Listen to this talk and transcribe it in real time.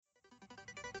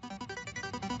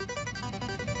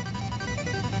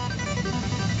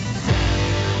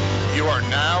are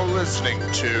now listening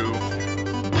to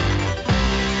the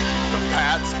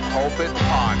Pat's Pulpit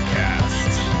Podcast.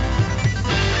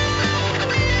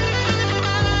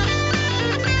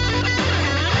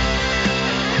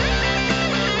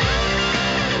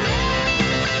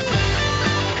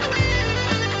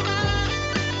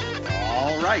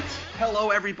 All right.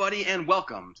 Hello, everybody, and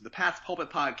welcome to the Pat's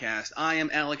Pulpit Podcast. I am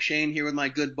Alex Shane here with my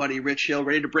good buddy Rich Hill,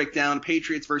 ready to break down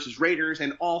Patriots versus Raiders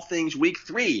and all things Week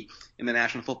 3 in the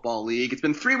National Football League. It's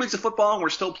been 3 weeks of football, and we're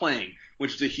still playing,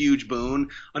 which is a huge boon.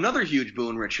 Another huge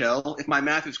boon, Rich Hill, if my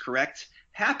math is correct.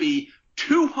 Happy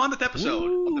 200th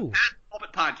episode of the Pat's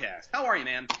Pulpit Podcast. How are you,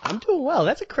 man? I'm doing well.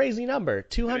 That's a crazy number.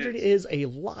 200 is a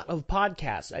lot of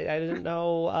podcasts. I didn't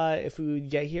know if we would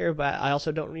get here, but I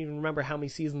also don't even remember how many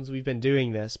seasons we've been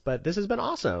doing this. But this has been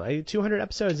awesome. 200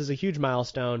 episodes is a huge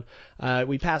milestone.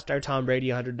 We passed our Tom Brady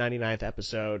 199th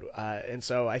episode, and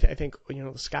so I think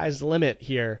the sky's the limit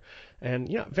here. And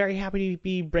very happy to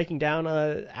be breaking down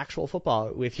actual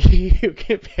football with you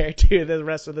compared to the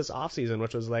rest of this offseason,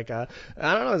 which was like, I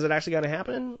don't know, is it actually going to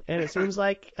happen? And it seems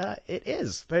like it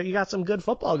is. But you got some good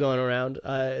football going around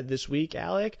this week,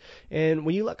 Alec. And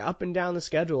when you look up and down the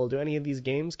schedule, do any of these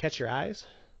games catch your eyes?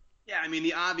 Yeah, I mean,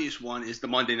 the obvious one is the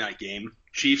Monday night game.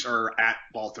 Chiefs are at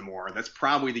Baltimore. That's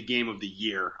probably the game of the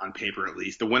year, on paper at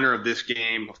least. The winner of this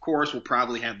game, of course, will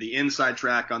probably have the inside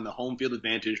track on the home field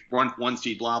advantage, one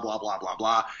seed, blah, blah, blah, blah,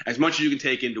 blah, as much as you can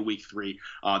take into Week 3.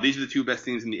 These are the two best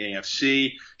teams in the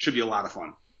AFC. Should be a lot of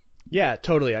fun. Yeah,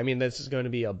 totally. I mean, this is going to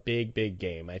be a big, big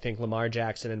game. I think Lamar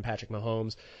Jackson and Patrick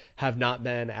Mahomes have not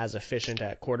been as efficient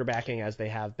at quarterbacking as they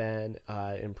have been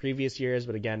in previous years.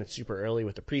 But again, it's super early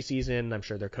with the preseason. I'm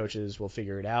sure their coaches will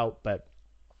figure it out. But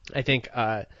I think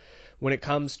when it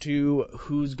comes to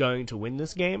who's going to win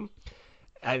this game,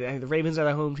 the Ravens are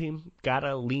the home team.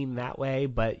 Gotta lean that way,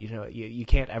 but you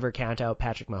can't ever count out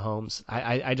Patrick Mahomes.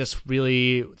 I just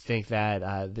really think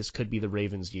that this could be the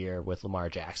Ravens' year with Lamar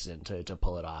Jackson to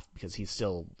pull it off, because he's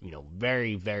still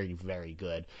very, very, very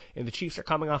good. And the Chiefs are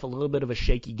coming off a little bit of a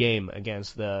shaky game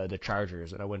against the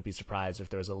Chargers, and I wouldn't be surprised if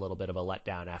there was a little bit of a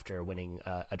letdown after winning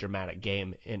a dramatic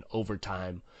game in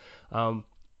overtime.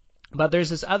 But there's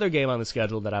this other game on the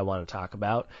schedule that I want to talk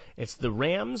about. It's the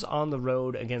Rams on the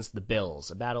road against the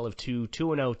Bills, a battle of two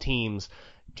 2-0 teams.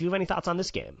 Do you have any thoughts on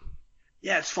this game?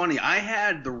 Yeah, it's funny. I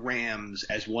had the Rams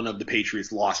as one of the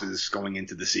Patriots' losses going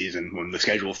into the season when the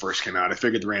schedule first came out. I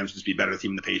figured the Rams would just be a better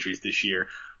team than the Patriots this year.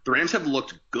 The Rams have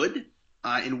looked good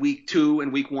in Week 2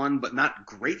 and Week 1, but not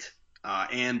great.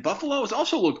 And Buffalo has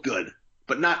also looked good,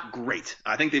 but not great.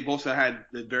 I think they both had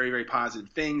very, very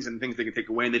positive things and things they can take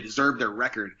away, and they deserve their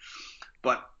record.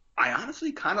 But I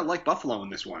honestly kind of like Buffalo in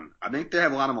this one. I think they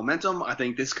have a lot of momentum. I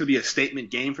think this could be a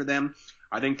statement game for them.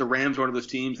 I think the Rams are one of those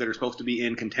teams that are supposed to be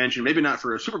in contention, maybe not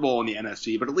for a Super Bowl in the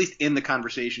NFC, but at least in the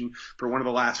conversation for one of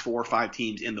the last 4 or 5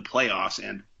 teams in the playoffs.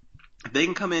 And if they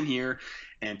can come in here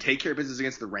and take care of business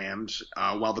against the Rams,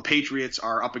 while the Patriots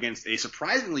are up against a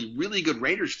surprisingly really good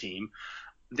Raiders team,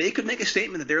 they could make a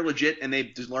statement that they're legit and they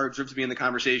deserve to be in the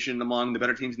conversation among the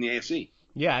better teams in the AFC.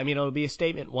 Yeah, I mean, it'll be a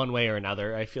statement one way or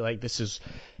another. I feel like this is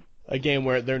a game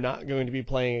where they're not going to be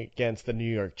playing against the New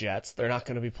York Jets. They're not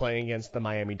going to be playing against the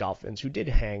Miami Dolphins, who did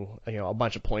hang a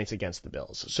bunch of points against the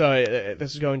Bills. So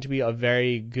this is going to be a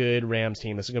very good Rams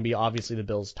team. This is going to be obviously the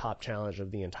Bills' top challenge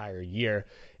of the entire year.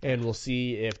 And we'll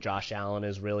see if Josh Allen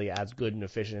is really as good and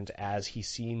efficient as he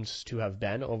seems to have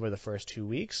been over the first 2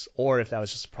 weeks, or if that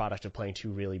was just a product of playing 2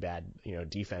 really bad,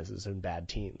 defenses and bad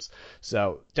teams.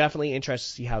 So definitely interested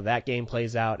to see how that game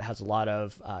plays out. It has a lot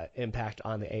of impact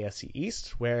on the AFC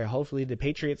East, where hopefully the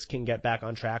Patriots can get back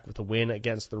on track with a win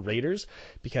against the Raiders,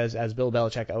 because as Bill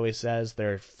Belichick always says,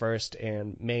 their first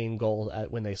and main goal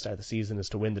when they start the season is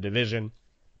to win the division.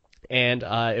 And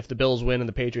if the Bills win and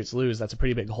the Patriots lose, that's a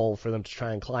pretty big hole for them to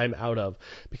try and climb out of,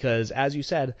 because, as you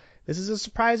said, this is a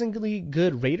surprisingly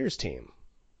good Raiders team.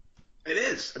 It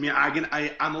is. I mean,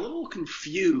 I'm a little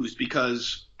confused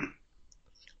because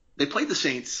they played the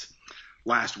Saints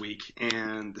last week,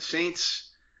 and the Saints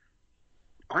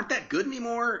aren't that good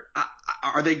anymore.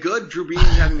 Are they good? Drew Brees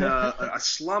is having a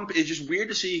slump. It's just weird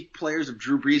to see players of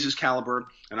Drew Brees' caliber,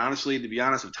 and honestly, to be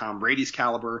honest, of Tom Brady's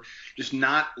caliber, just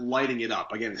not lighting it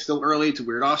up. Again, it's still early. It's a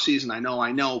weird offseason.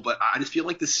 I know, but I just feel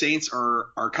like the Saints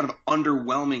are kind of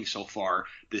underwhelming so far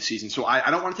this season. So I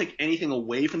don't want to take anything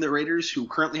away from the Raiders, who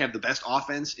currently have the best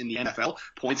offense in the NFL,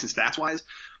 points and stats-wise.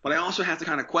 But I also have to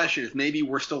kind of question if maybe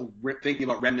we're still thinking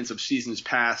about remnants of seasons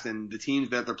past and the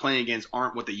teams that they're playing against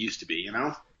aren't what they used to be,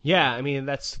 Yeah, I mean,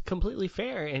 that's completely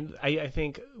fair. And I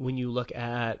think when you look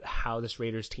at how this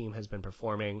Raiders team has been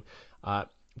performing,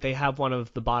 they have one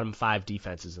of the bottom 5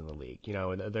 defenses in the league. You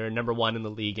know, they're number 1 in the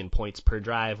league in points per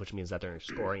drive, which means that they're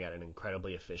scoring at an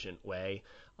incredibly efficient way.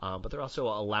 But they're also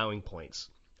allowing points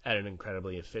at an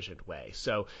incredibly efficient way.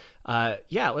 So,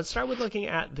 let's start with looking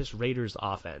at this Raiders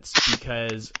offense,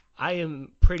 because I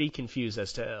am pretty confused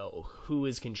as to who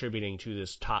is contributing to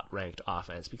this top-ranked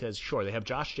offense. Because, sure, they have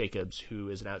Josh Jacobs, who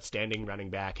is an outstanding running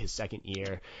back, his second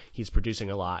year. He's producing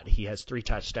a lot. He has 3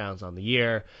 touchdowns on the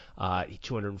year,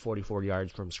 244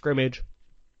 yards from scrimmage.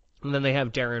 And then they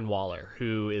have Darren Waller,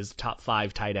 who is top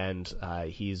 5 tight end.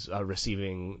 He's a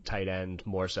receiving tight end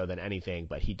more so than anything,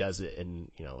 but he does it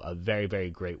in a very, very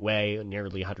great way,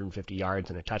 nearly 150 yards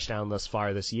and a touchdown thus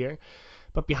far this year.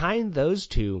 But behind those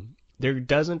two, there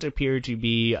doesn't appear to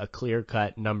be a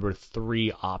clear-cut number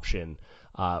 3 option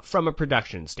from a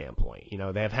production standpoint.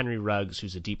 They have Henry Ruggs,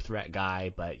 who's a deep threat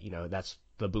guy, but that's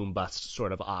the boom-bust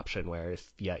sort of option where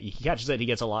if he catches it, he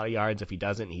gets a lot of yards. If he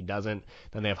doesn't, he doesn't.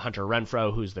 Then they have Hunter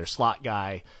Renfrow, who's their slot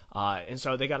guy. And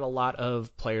so they got a lot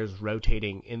of players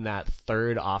rotating in that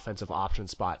third offensive option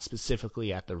spot,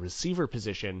 specifically at the receiver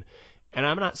position, and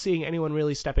I'm not seeing anyone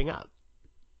really stepping up.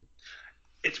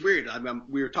 It's weird.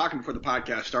 We were talking before the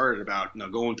podcast started about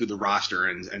going through the roster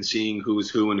and seeing who's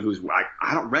who and who's what.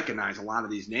 I don't recognize a lot of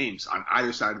these names on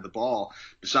either side of the ball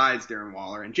besides Darren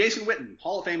Waller and Jason Witten,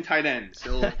 Hall of Fame tight end,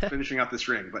 still finishing up the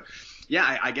string. But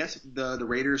yeah, I guess the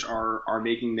Raiders are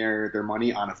making their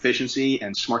money on efficiency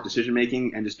and smart decision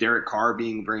making, and just Derek Carr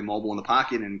being very mobile in the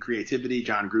pocket and creativity.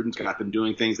 John Gruden's got them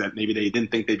doing things that maybe they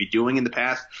didn't think they'd be doing in the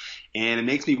past, and it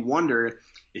makes me wonder,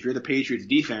 if you're the Patriots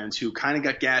defense, who kind of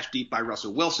got gashed deep by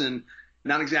Russell Wilson,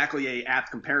 not exactly a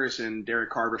apt comparison, Derek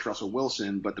Carr versus Russell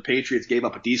Wilson, but the Patriots gave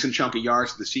up a decent chunk of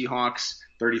yards to the Seahawks.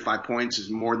 35 points is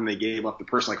more than they gave up the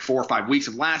first 4 or 5 weeks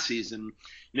of last season.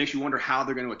 It makes you wonder how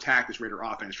they're going to attack this Raider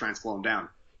offense, try and slow them down.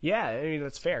 Yeah, I mean,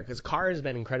 that's fair, because Carr has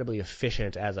been incredibly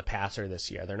efficient as a passer this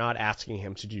year. They're not asking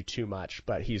him to do too much,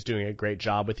 but he's doing a great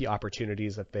job with the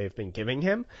opportunities that they've been giving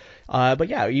him. But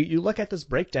yeah, you look at this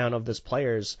breakdown of this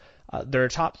players, their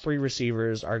top 3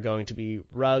 receivers are going to be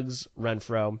Ruggs,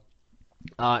 Renfrow,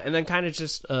 and then kind of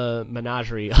just a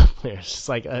menagerie of players.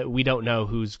 It's we don't know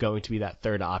who's going to be that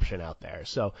third option out there.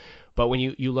 So, but when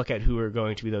you look at who are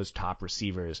going to be those top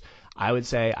receivers, I would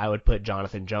say I would put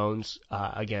Jonathan Jones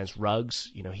against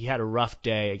Ruggs. He had a rough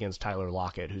day against Tyler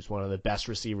Lockett, who's one of the best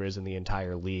receivers in the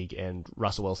entire league and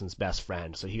Russell Wilson's best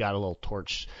friend. So he got a little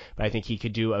torched, but I think he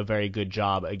could do a very good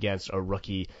job against a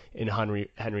rookie in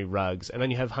Henry Ruggs. And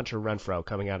then you have Hunter Renfrow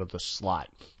coming out of the slot.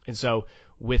 And so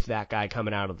with that guy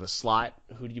coming out of the slot,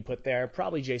 who do you put there?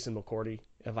 Probably Jason McCourty,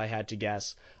 if I had to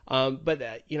guess. But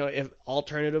if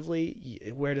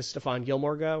alternatively, where does Stephon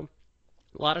Gilmore go?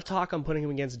 A lot of talk on putting him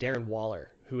against Darren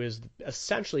Waller, who is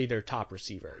essentially their top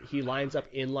receiver. He lines up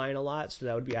in line a lot, so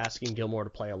that would be asking Gilmore to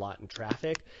play a lot in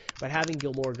traffic. But having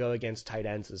Gilmore go against tight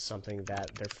ends is something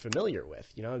that they're familiar with.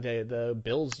 The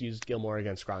Bills used Gilmore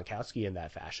against Gronkowski in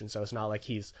that fashion, so it's not like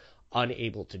he's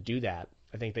unable to do that.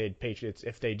 I think the Patriots,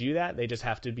 if they do that, they just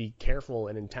have to be careful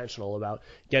and intentional about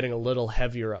getting a little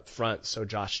heavier up front so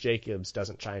Josh Jacobs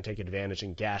doesn't try and take advantage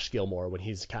and gash Gilmore when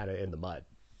he's kind of in the mud.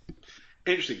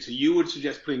 Interesting. So you would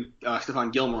suggest putting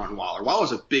Stephon Gilmore on Waller.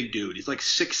 Waller's a big dude. He's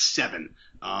 6'7".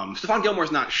 Stephon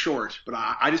Gilmore's not short, but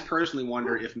I just personally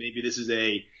wonder if maybe this is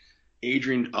a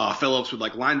Adrian Phillips with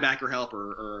linebacker help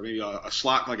or maybe a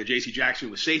slot like a J.C. Jackson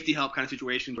with safety help kind of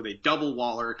situation where they double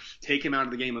Waller, take him out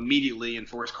of the game immediately, and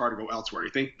force Carr to go elsewhere.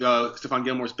 You think Stephon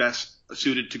Gilmore's best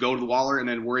suited to go to the Waller and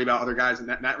then worry about other guys in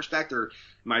that respect, or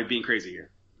am I being crazy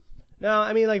here? No,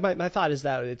 I mean, my thought is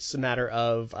that it's a matter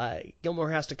of Gilmore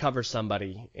has to cover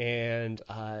somebody, and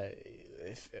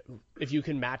if you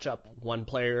can match up one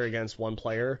player against one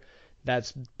player,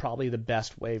 that's probably the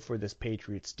best way for this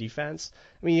Patriots defense.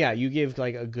 I mean, yeah, you give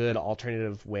a good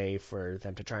alternative way for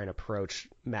them to try and approach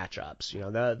matchups.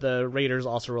 The Raiders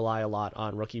also rely a lot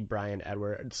on rookie Bryan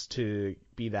Edwards to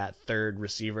be that third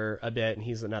receiver a bit, and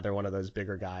he's another one of those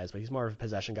bigger guys, but he's more of a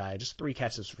possession guy. Just 3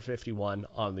 catches for 51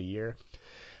 on the year.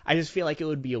 I just feel like it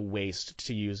would be a waste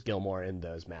to use Gilmore in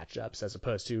those matchups as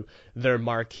opposed to their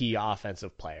marquee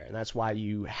offensive player. And that's why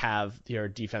you have your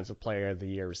defensive player of the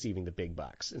year receiving the big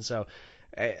bucks. And so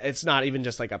it's not even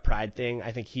just a pride thing.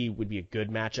 I think he would be a good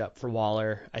matchup for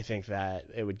Waller. I think that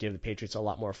it would give the Patriots a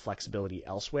lot more flexibility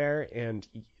elsewhere. And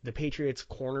the Patriots'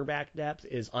 cornerback depth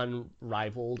is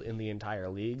unrivaled in the entire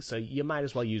league. So you might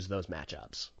as well use those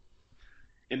matchups.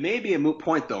 It may be a moot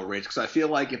point, though, Rich, because I feel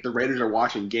like if the Raiders are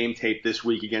watching game tape this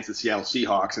week against the Seattle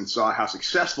Seahawks and saw how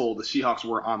successful the Seahawks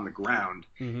were on the ground,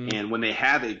 and when they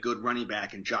have a good running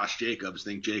back in Josh Jacobs,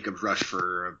 I think Jacobs rushed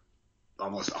for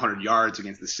almost 100 yards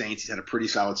against the Saints. He's had a pretty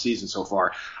solid season so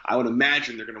far. I would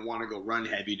imagine they're going to want to go run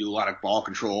heavy, do a lot of ball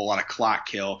control, a lot of clock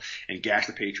kill, and gash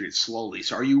the Patriots slowly.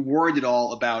 So are you worried at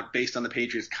all about, based on the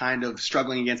Patriots kind of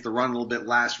struggling against the run a little bit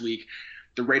last week,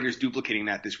 the Raiders duplicating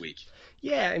that this week?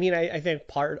 Yeah, I mean, I think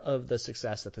part of the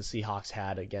success that the Seahawks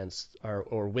had against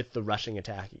or with the rushing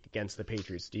attack against the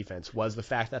Patriots defense was the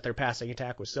fact that their passing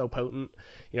attack was so potent.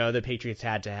 You know, the Patriots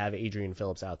had to have Adrian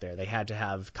Phillips out there. They had to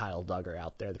have Kyle Duggar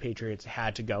out there. The Patriots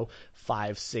had to go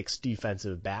 5-6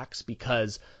 defensive backs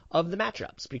because of the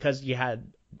matchups, because you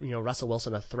had, you know, Russell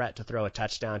Wilson a threat to throw a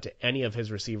touchdown to any of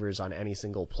his receivers on any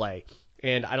single play.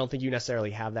 And I don't think you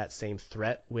necessarily have that same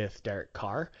threat with Derek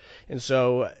Carr. And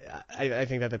so I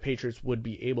think that the Patriots would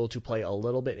be able to play a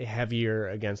little bit heavier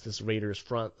against this Raiders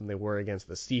front than they were against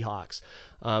the Seahawks.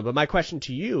 But my question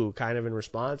to you, kind of in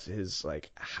response, is like,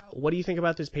 what do you think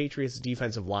about this Patriots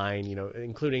defensive line, you know,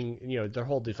 including, you know, their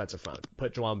whole defensive front?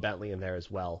 Put Juwan Bentley in there as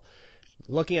well.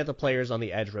 Looking at the players on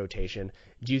the edge rotation,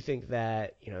 do you think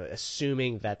that, you know,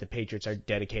 assuming that the Patriots are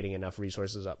dedicating enough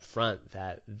resources up front,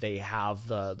 that they have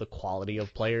the quality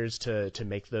of players to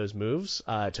make those moves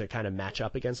to kind of match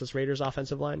up against this Raiders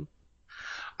offensive line?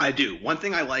 I do. One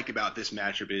thing I like about this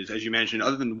matchup is, as you mentioned,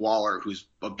 other than Waller, who's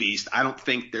a beast, I don't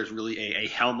think there's really a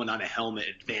helmet on a helmet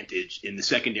advantage in the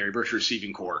secondary versus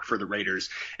receiving core for the Raiders.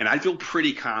 And I feel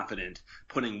pretty confident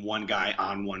putting one guy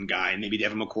on one guy, and maybe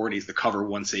Devin McCourty is the cover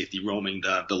one safety roaming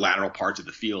the lateral parts of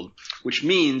the field, which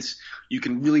means you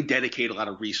can really dedicate a lot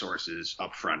of resources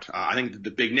up front. I think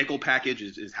the big nickel package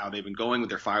is how they've been going with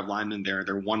their 5 linemen,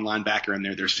 their one linebacker and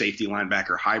their safety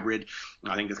linebacker hybrid.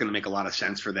 I think that's going to make a lot of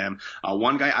sense for them.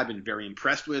 One guy I've been very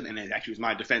impressed with, and it actually was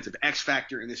my defensive X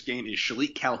factor in this game, is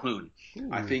Shalik Calhoun.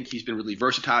 I think he's been really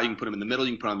versatile. You can put him in the middle,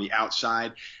 you can put him on the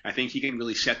outside. I think he can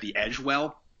really set the edge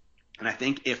well. And I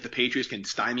think if the Patriots can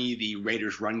stymie the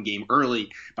Raiders' run game early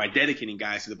by dedicating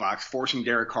guys to the box, forcing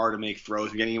Derek Carr to make throws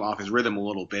and getting him off his rhythm a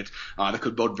little bit, that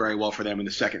could bode very well for them in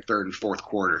the second, third, and fourth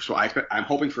quarter. So I'm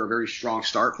hoping for a very strong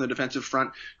start from the defensive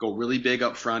front, go really big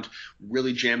up front,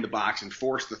 really jam the box and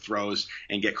force the throws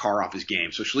and get Carr off his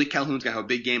game. So Shalik Calhoun's going to have a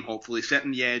big game, hopefully,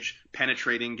 setting the edge,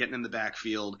 penetrating, getting in the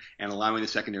backfield, and allowing the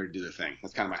secondary to do their thing.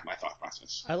 That's kind of my thought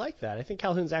process. I like that. I think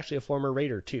Calhoun's actually a former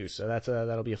Raider, too, so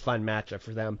that'll be a fun matchup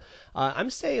for them. I'm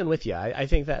staying with you. I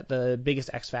think that the biggest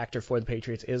X factor for the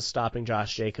Patriots is stopping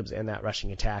Josh Jacobs and that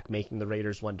rushing attack, making the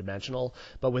Raiders one-dimensional.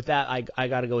 But with that, I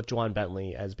got to go with Juwan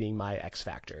Bentley as being my X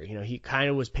factor. You know, he kind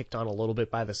of was picked on a little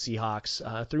bit by the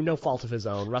Seahawks through no fault of his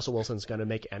own. Russell Wilson's going to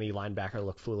make any linebacker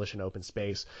look foolish in open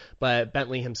space, but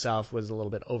Bentley himself was a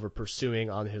little bit over-pursuing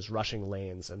on his rushing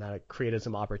lanes, and that created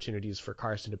some opportunities for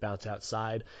Carson to bounce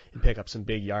outside and pick up some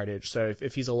big yardage. So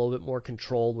if he's a little bit more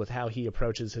controlled with how he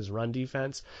approaches his run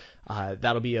defense,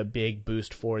 that'll be a big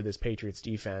boost for this Patriots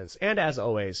defense. And as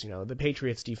always, you know, the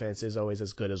Patriots defense is always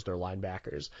as good as their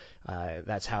linebackers.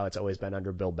 That's how it's always been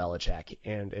under Bill Belichick.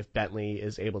 And if Bentley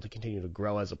is able to continue to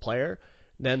grow as a player,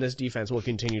 then this defense will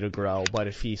continue to grow. But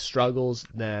if he struggles,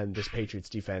 then this Patriots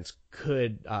defense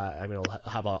could,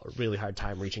 have a really hard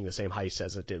time reaching the same heights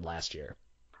as it did last year.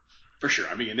 For sure.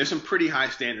 I mean, there's some pretty high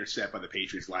standards set by the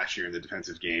Patriots last year in the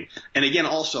defensive game. And again,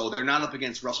 also, they're not up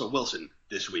against Russell Wilson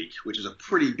this week, which is a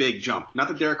pretty big jump. Not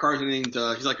that Derek Carr's anything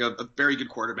he's like a very good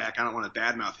quarterback. I don't want to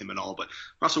badmouth him at all, but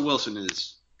Russell Wilson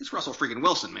it's Russell freaking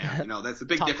Wilson, man. You know, that's the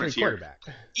big difference here.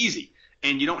 Easy.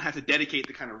 And you don't have to dedicate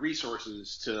the kind of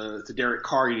resources to Derek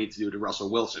Carr you need to do to Russell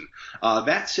Wilson.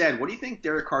 That said, what do you think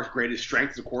Derek Carr's greatest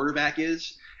strength as a quarterback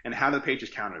is, and how do the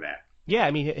Patriots counter that? Yeah,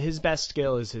 I mean, his best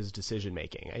skill is his decision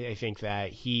making. I think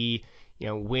that he, you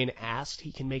know, when asked,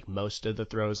 he can make most of the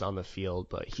throws on the field,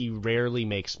 but he rarely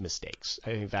makes mistakes. I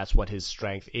think that's what his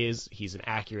strength is. He's an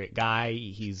accurate guy.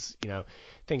 He's, you know,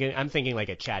 I'm thinking like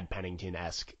a Chad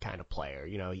Pennington-esque kind of player.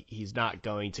 You know, he's not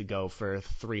going to go for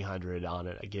 300 on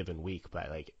a given week,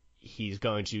 but like, he's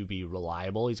going to be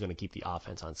reliable. He's going to keep the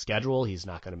offense on schedule. He's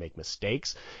not going to make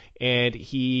mistakes, and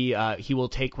he will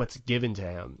take what's given to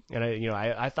him. And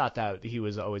I thought that he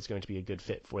was always going to be a good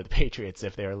fit for the Patriots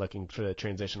if they were looking for the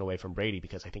transition away from Brady,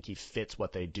 because I think he fits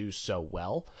what they do so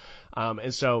well.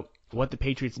 And so what the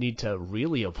Patriots need to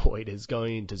really avoid is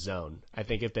going into zone. I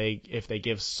think if they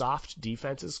give soft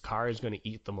defenses, Carr is going to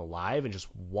eat them alive and just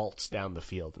waltz down the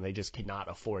field, and they just cannot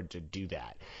afford to do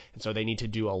that. And so they need to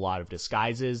do a lot of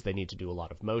disguises. They need to do a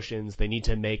lot of motions. They need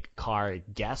to make Carr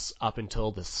guess up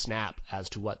until the snap as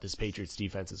to what this Patriots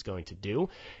defense is going to do,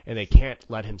 and they can't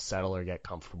let him settle or get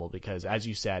comfortable, because, as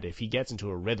you said, if he gets into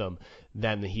a rhythm,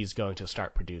 then he's going to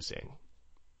start producing.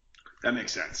 That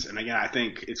makes sense. And again, I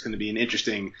think it's going to be an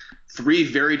interesting 3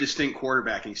 very distinct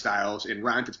quarterbacking styles in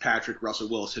Ryan Fitzpatrick, Russell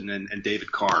Wilson, and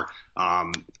David Carr.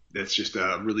 That's just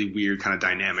a really weird kind of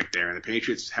dynamic there. And the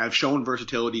Patriots have shown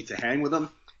versatility to hang with them.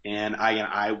 And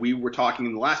we were talking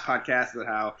in the last podcast about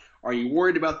how, are you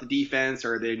worried about the defense?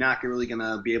 Or are they not really going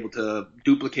to be able to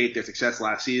duplicate their success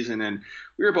last season? And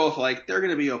we were both like, they're going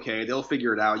to be okay. They'll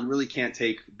figure it out. You really can't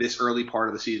take this early part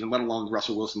of the season, let alone the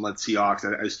Russell Wilson-led Seahawks,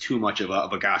 as too much of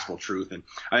a gospel truth. And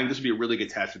I think this would be a really good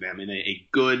test for them in a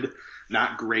good,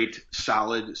 not great,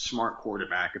 solid, smart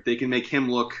quarterback. If they can make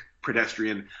him look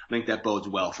pedestrian, I think that bodes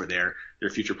well for their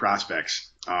future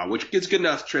prospects, which gets good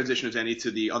enough transition as any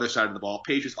to the other side of the ball.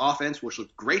 Patriots offense, which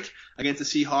looked great against the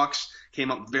Seahawks,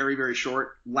 came up very, very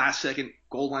short. Last second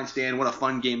goal line stand. What a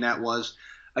fun game that was.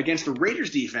 Against the Raiders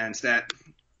defense that,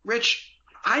 Rich,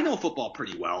 I know football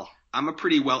pretty well. I'm a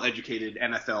pretty well-educated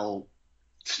NFL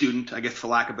student, I guess for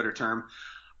lack of a better term.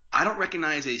 I don't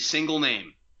recognize a single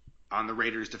name on the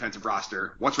Raiders defensive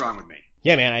roster. What's wrong with me?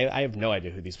 Yeah, man, I have no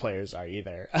idea who these players are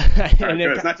either. Right,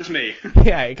 it's not just me.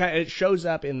 Yeah, it shows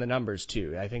up in the numbers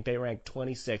too. I think they rank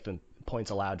 26th in points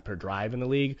allowed per drive in the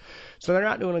league. So they're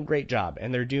not doing a great job,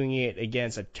 and they're doing it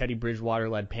against a Teddy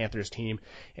Bridgewater-led Panthers team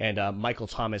and Michael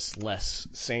Thomas-less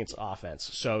Saints offense.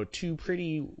 So two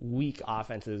pretty weak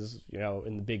offenses,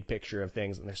 in the big picture of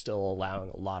things, and they're still allowing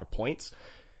a lot of points.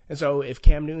 And so if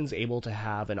Cam Newton's able to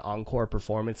have an encore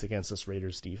performance against this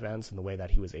Raiders defense in the way that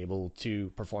he was able to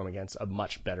perform against a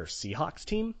much better Seahawks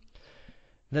team,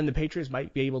 then the Patriots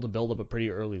might be able to build up a pretty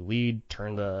early lead,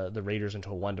 turn the Raiders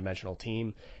into a one-dimensional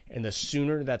team. And the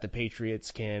sooner that the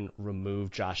Patriots can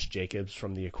remove Josh Jacobs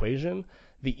from the equation,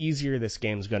 the easier this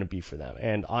game's going to be for them.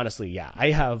 And honestly, yeah,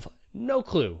 I have no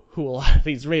clue who a lot of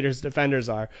these Raiders defenders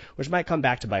are, which might come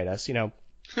back to bite us.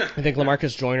 I think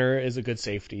LaMarcus Joyner is a good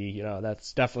safety.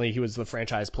 That's definitely, he was the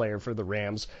franchise player for the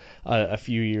Rams a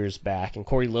few years back. And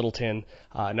Corey Littleton,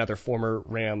 another former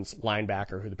Rams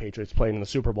linebacker who the Patriots played in the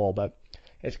Super Bowl. But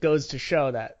it goes to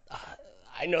show that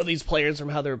I know these players from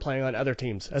how they were playing on other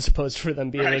teams as opposed to them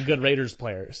being a good Raiders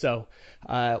player. So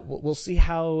we'll see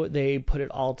how they put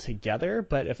it all together.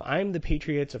 But if I'm the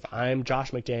Patriots, if I'm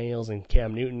Josh McDaniels and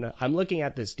Cam Newton, I'm looking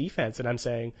at this defense and I'm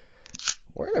saying,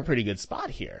 we're in a pretty good spot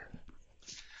here.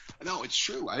 No, it's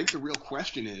true. I think the real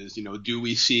question is, do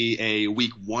we see a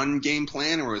week 1 game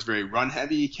plan where it's very run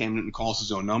heavy, Cam Newton calls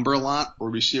his own number a lot, or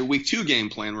do we see a week 2 game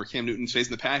plan where Cam Newton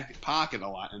stays in the pocket a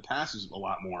lot and passes a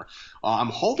lot more? I'm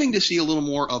hoping to see a little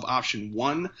more of option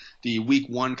 1, the week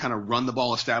 1 kind of run the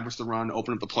ball, establish the run,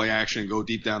 open up the play action, and go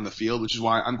deep down the field, which is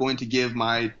why I'm going to give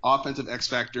my offensive X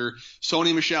factor,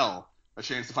 Sony Michel, a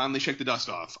chance to finally shake the dust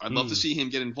off. I'd love to see him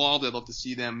get involved. I'd love to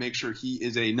see them make sure he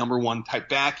is a number 1 type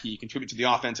back. He contributes to the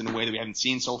offense in a way that we haven't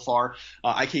seen so far.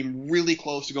 I came really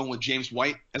close to going with James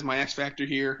White as my X factor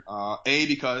here.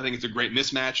 Because I think it's a great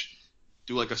mismatch.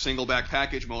 Do like a single back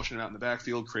package, motion him out in the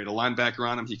backfield, create a linebacker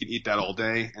on him. He can eat that all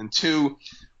day. And 2,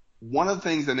 one of the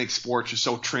things that makes sports just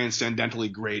so transcendentally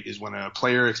great is when a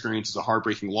player experiences a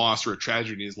heartbreaking loss or a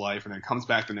tragedy in his life and then comes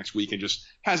back the next week and just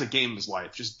has a game of his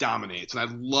life, just dominates. And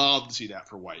I'd love to see that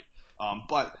for White.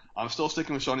 But I'm still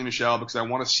sticking with Sony Michel because I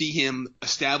want to see him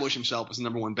establish himself as the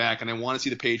number 1 back, and I want to see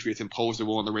the Patriots impose their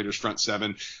will on the Raiders' front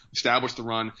 7, establish the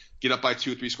run, get up by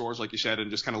 2-3 scores, like you said,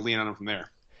 and just kind of lean on them from there.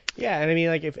 Yeah, and I mean,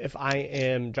 like, if I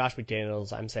am Josh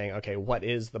McDaniels, I'm saying, okay, what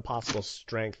is the possible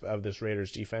strength of this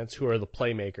Raiders defense? Who are the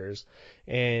playmakers?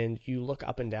 And you look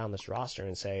up and down this roster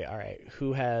and say, all right,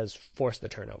 who has forced the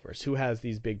turnovers? Who has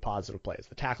these big positive plays?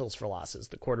 The tackles for losses,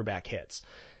 the quarterback hits.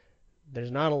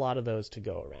 There's not a lot of those to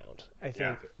go around. I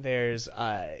think there's,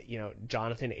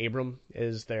 Jonathan Abram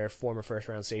is their former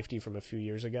first-round safety from a few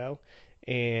years ago.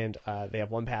 And they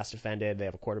have 1 pass defended. They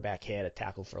have a quarterback hit, a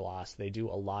tackle for loss. They do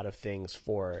a lot of things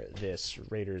for this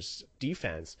Raiders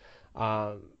defense.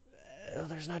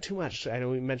 There's not too much. I know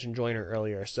we mentioned Joyner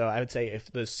earlier. So I would say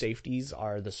if the safeties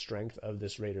are the strength of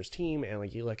this Raiders team, and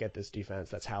like you look at this defense,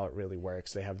 that's how it really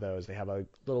works. They have those. They have a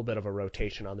little bit of a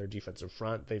rotation on their defensive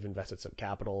front. They've invested some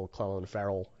capital, Clellan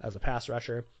Ferrell as a pass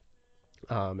rusher.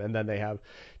 And then they have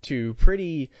 2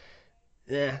 pretty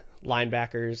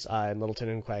linebackers in Littleton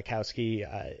and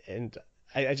Kwiatkowski. And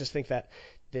I just think that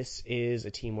this is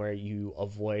a team where you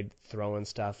avoid throwing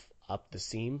stuff up the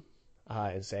seam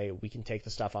and say, we can take the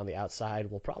stuff on the outside.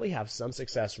 We'll probably have some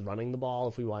success running the ball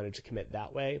if we wanted to commit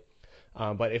that way.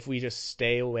 But if we just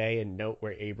stay away and note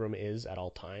where Abram is at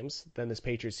all times, then this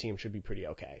Patriots team should be pretty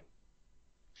okay.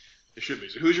 It should be.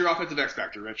 So who's your offensive X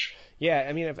factor, Rich? Yeah,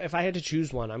 I mean, if I had to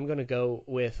choose one, I'm going to go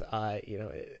with,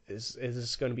 is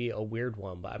this going to be a weird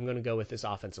one, but I'm going to go with this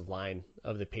offensive line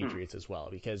of the Patriots as well,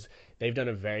 because they've done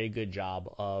a very good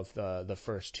job of the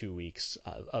first 2 weeks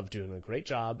of doing a great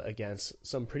job against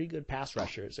some pretty good pass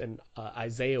rushers. And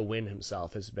Isaiah Wynn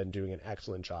himself has been doing an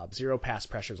excellent job. 0 pass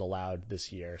pressures allowed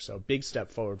this year, so big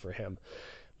step forward for him.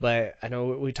 But I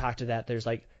know we talked to that. There's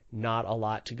not a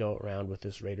lot to go around with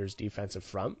this Raiders defensive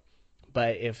front.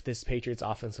 But if this Patriots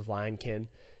offensive line can,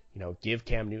 give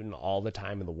Cam Newton all the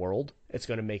time in the world, it's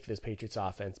going to make this Patriots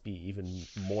offense be even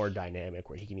more dynamic,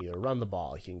 where he can either run the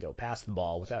ball, he can go past the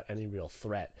ball without any real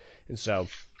threat. And so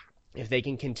if they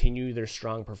can continue their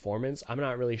strong performance, I'm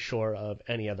not really sure of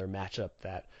any other matchup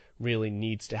that really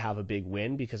needs to have a big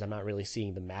win, because I'm not really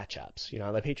seeing the matchups.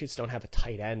 The Patriots don't have a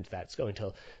tight end that's going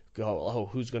to go,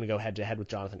 who's going to go head to head with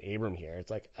Jonathan Abram here? It's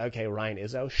like, okay, Ryan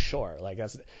Izzo, sure.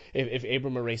 That's if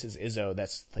Abram erases Izzo,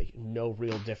 that's no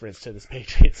real difference to this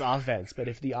Patriots offense. But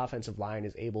if the offensive line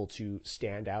is able to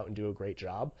stand out and do a great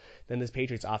job, then this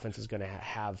Patriots offense is going to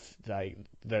have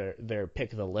their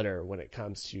pick of the litter when it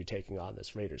comes to taking on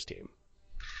this Raiders team.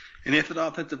 And if the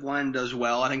offensive line does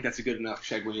well, I think that's a good enough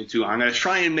segue into. I'm going to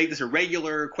try and make this a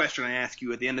regular question I ask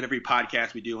you at the end of every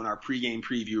podcast we do in our pregame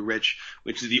preview, Rich,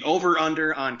 which is the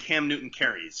over-under on Cam Newton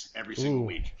carries every single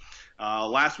week.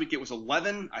 Last week it was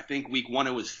 11. I think week 1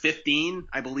 it was 15,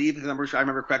 I believe, if I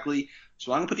remember correctly.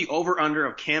 So I'm going to put the over-under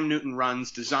of Cam Newton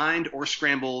runs, designed or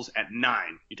scrambles, at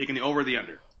 9. You taking the over or the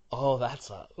under? Oh,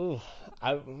 that's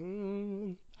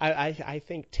I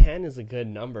think 10 is a good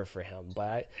number for him,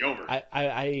 but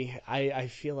I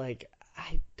feel like,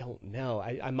 I don't know.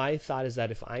 My thought is that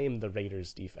if I am the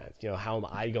Raiders defense, how am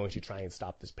I going to try and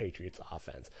stop this Patriots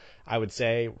offense? I would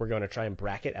say we're going to try and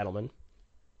bracket Edelman,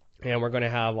 and we're going to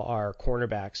have our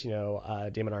cornerbacks,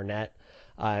 Damon Arnett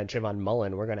and Trayvon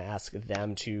Mullen. We're going to ask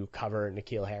them to cover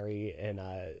N'Keal Harry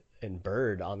and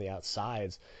Bird on the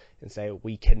outsides, and say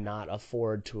we cannot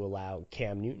afford to allow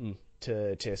Cam Newton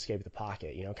to escape the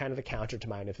pocket. Kind of the counter to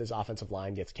mine. If this offensive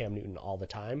line gets Cam Newton all the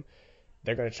time,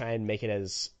 they're going to try and make it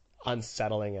as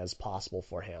unsettling as possible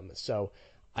for him. So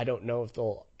I don't know if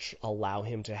they'll allow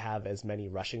him to have as many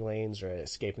rushing lanes or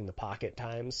escaping the pocket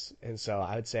times. And so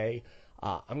I would say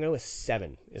I'm going with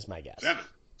 7 is my guess. 7.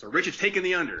 So Rich is taking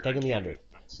the under. Taking the under.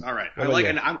 All right. I like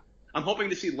it. I'm hoping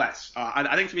to see less.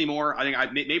 I think to be more. I think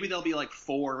maybe there'll be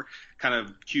 4 kind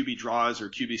of QB draws or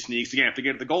QB sneaks. Again, if they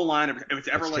get to the goal line, if it's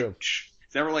ever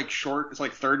short, it's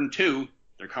like 3rd and 2.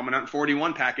 They're coming out in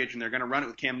 41 package and they're going to run it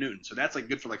with Cam Newton. So that's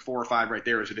good for 4 or 5 right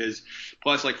there as it is.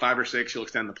 Plus 5 or 6, he'll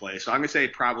extend the play. So I'm going to say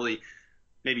probably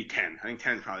maybe 10. I think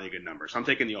 10 is probably a good number. So I'm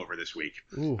taking the over this week.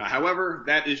 However,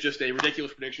 that is just a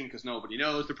ridiculous prediction because nobody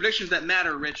knows. The predictions that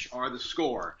matter, Rich, are the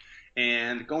score.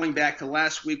 And going back to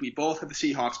last week, we both had the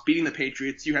Seahawks beating the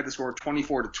Patriots. You had the score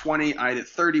 24-20. I had it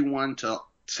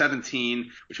 31-17,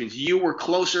 which means you were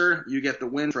closer. You get the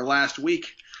win for last week.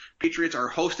 Patriots are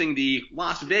hosting the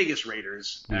Las Vegas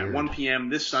Raiders at 1 p.m.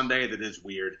 this Sunday. That is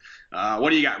weird. What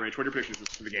do you got, Rich? What are your predictions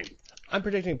for the game? I'm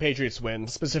predicting Patriots win.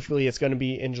 Specifically, it's going to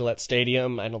be in Gillette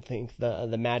Stadium. I don't think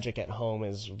the magic at home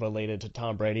is related to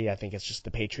Tom Brady. I think it's just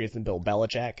the Patriots and Bill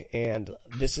Belichick. And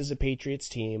this is a Patriots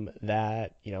team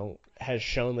that, has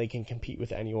shown they can compete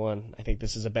with anyone. I think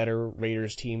this is a better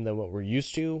Raiders team than what we're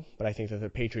used to, but I think that the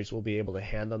Patriots will be able to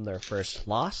hand them their first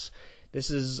loss.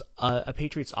 This is a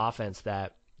Patriots offense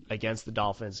that, against the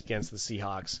Dolphins, against the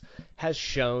Seahawks, has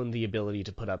shown the ability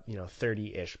to put up,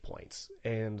 30-ish points.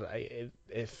 And I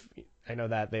know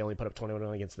that they only put up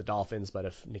 21 against the Dolphins, but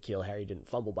if N'Keal Harry didn't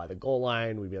fumble by the goal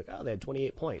line, we'd be like, oh, they had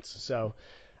 28 points. So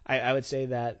I would say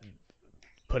that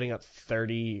putting up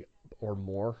 30 or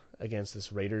more against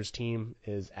this Raiders team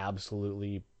is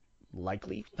absolutely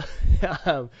likely,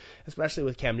 especially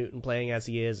with Cam Newton playing as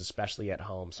he is, especially at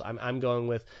home. So I'm going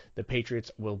with the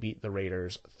Patriots will beat the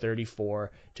Raiders 34-20.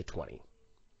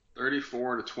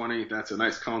 34-20. That's a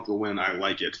nice comfortable win. I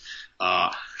like it.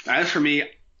 As for me,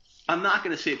 I'm not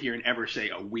going to sit here and ever say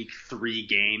a week 3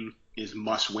 game is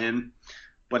must win,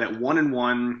 but at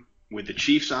 1-1, with the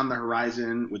Chiefs on the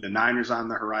horizon, with the Niners on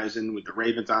the horizon, with the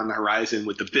Ravens on the horizon,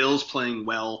 with the Bills playing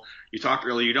well. You talked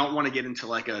earlier, you don't want to get into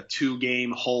a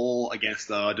 2-game hole against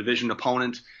a division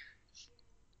opponent.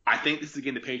 I think this is a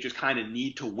game the Patriots kind of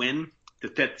need to win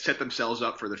to set themselves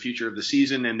up for the future of the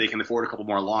season, and they can afford a couple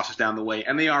more losses down the way,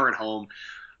 and they are at home.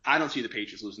 I don't see the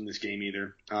Patriots losing this game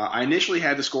either. I initially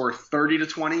had the score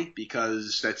 30-20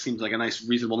 because that seems like a nice,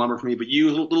 reasonable number for me. But you,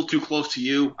 a little too close to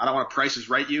you. I don't want to prices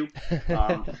right you.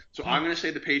 So I'm going to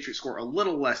say the Patriots score a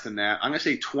little less than that. I'm going to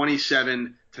say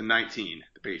 27-19.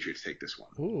 The Patriots take this one.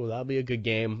 Ooh, that'll be a good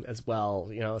game as well.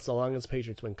 You know, so long as the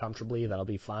Patriots win comfortably, that'll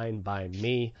be fine by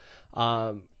me.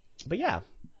 But yeah,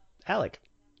 Alec,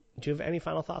 do you have any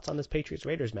final thoughts on this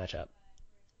Patriots-Raiders matchup?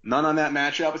 None on that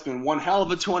matchup. It's been one hell of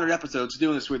a 200 episodes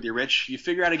doing this with you, Rich. You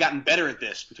figure I'd have gotten better at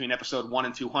this between episode 1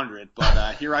 and 200,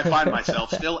 but here I find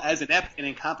myself still as inept and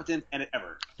incompetent as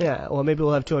ever. Yeah, well, maybe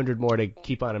we'll have 200 more to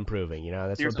keep on improving. You know,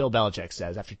 that's what Bill Belichick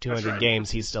says. After 200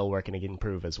 games, he's still working to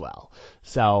improve as well.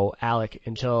 So, Alec,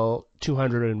 until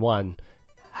 201,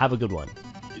 have a good one.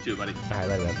 You too, buddy. All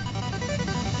right, later.